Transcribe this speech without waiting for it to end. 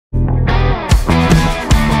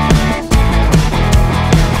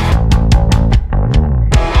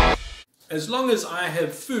As long as I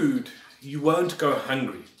have food, you won't go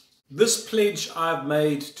hungry. This pledge I've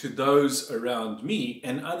made to those around me,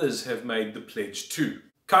 and others have made the pledge too.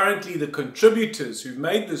 Currently, the contributors who've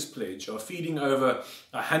made this pledge are feeding over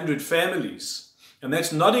 100 families. And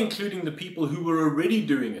that's not including the people who were already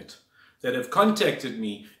doing it, that have contacted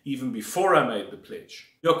me even before I made the pledge.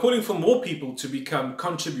 We are calling for more people to become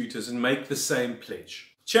contributors and make the same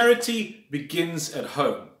pledge. Charity begins at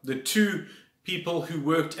home. The 2 people who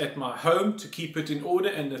worked at my home to keep it in order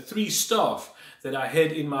and the 3 staff that I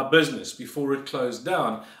had in my business before it closed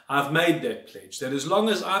down, I've made that pledge, that as long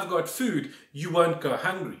as I've got food, you won't go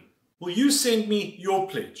hungry. Will you send me your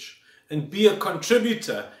pledge and be a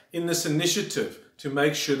contributor in this initiative to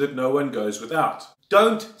make sure that no one goes without?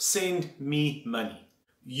 Don't send me money.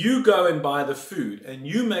 You go and buy the food and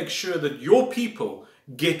you make sure that your people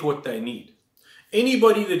get what they need.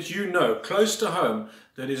 Anybody that you know close to home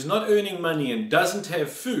that is not earning money and doesn't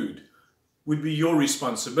have food would be your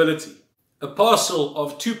responsibility. A parcel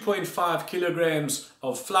of 2.5 kilograms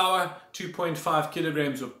of flour, 2.5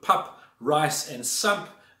 kilograms of pup, rice and sump,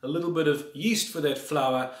 a little bit of yeast for that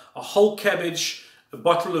flour, a whole cabbage, a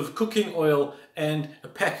bottle of cooking oil and a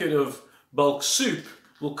packet of bulk soup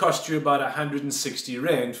will cost you about 160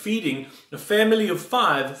 Rand, feeding a family of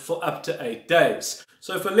 5 for up to 8 days.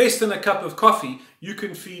 So for less than a cup of coffee, you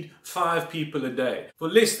can feed 5 people a day. For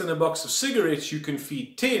less than a box of cigarettes, you can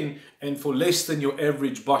feed 10, and for less than your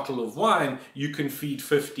average bottle of wine, you can feed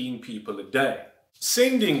 15 people a day.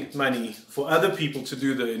 Sending money for other people to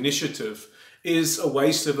do the initiative is a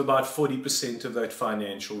waste of about 40% of that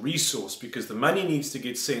financial resource, because the money needs to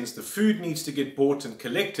get sent, the food needs to get bought and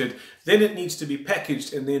collected, then it needs to be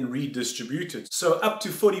packaged and then redistributed. So up to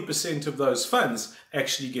 40% of those funds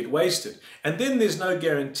actually get wasted. And then there's no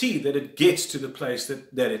guarantee that it gets to the place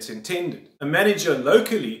that it's intended. A manager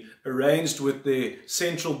locally arranged with their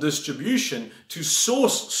central distribution to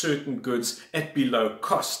source certain goods at below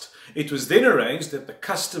cost. It was then arranged that the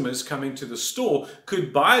customers coming to the store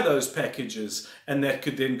could buy those packages and that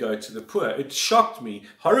could then go to the poor. It shocked me,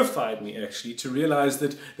 horrified me actually, to realize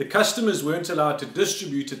that the customers weren't allowed to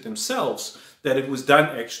distribute it themselves, that it was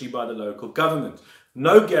done actually by the local government.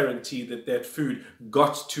 No guarantee that that food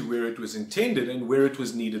got to where it was intended and where it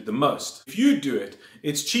was needed the most. If you do it,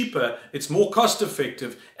 it's cheaper, it's more cost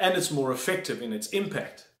effective, and it's more effective in its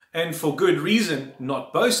impact. And for good reason,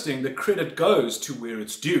 not boasting, the credit goes to where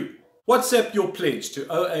it's due. WhatsApp your pledge to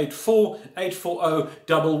 084 840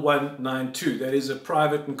 1192. That is a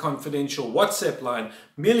private and confidential WhatsApp line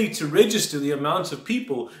merely to register the amount of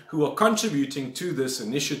people who are contributing to this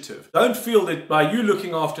initiative. Don't feel that by you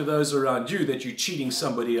looking after those around you that you're cheating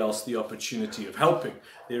somebody else the opportunity of helping.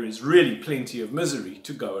 There is really plenty of misery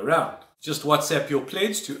to go around. Just WhatsApp your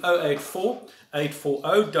pledge to 084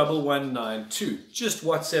 840 1192. Just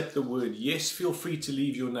WhatsApp the word yes. Feel free to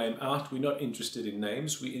leave your name out. We're not interested in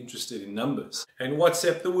names, we're interested in numbers. And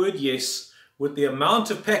WhatsApp the word yes with the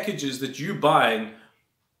amount of packages that you're buying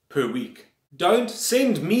per week. Don't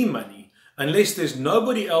send me money unless there's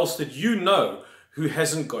nobody else that you know who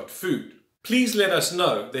hasn't got food. Please let us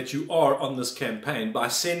know that you are on this campaign by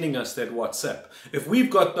sending us that WhatsApp. If we've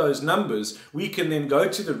got those numbers, we can then go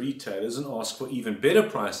to the retailers and ask for even better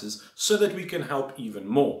prices so that we can help even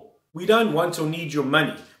more. We don't want or need your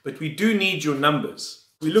money, but we do need your numbers.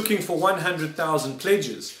 We're looking for 100,000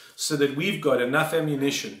 pledges so that we've got enough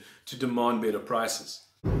ammunition to demand better prices.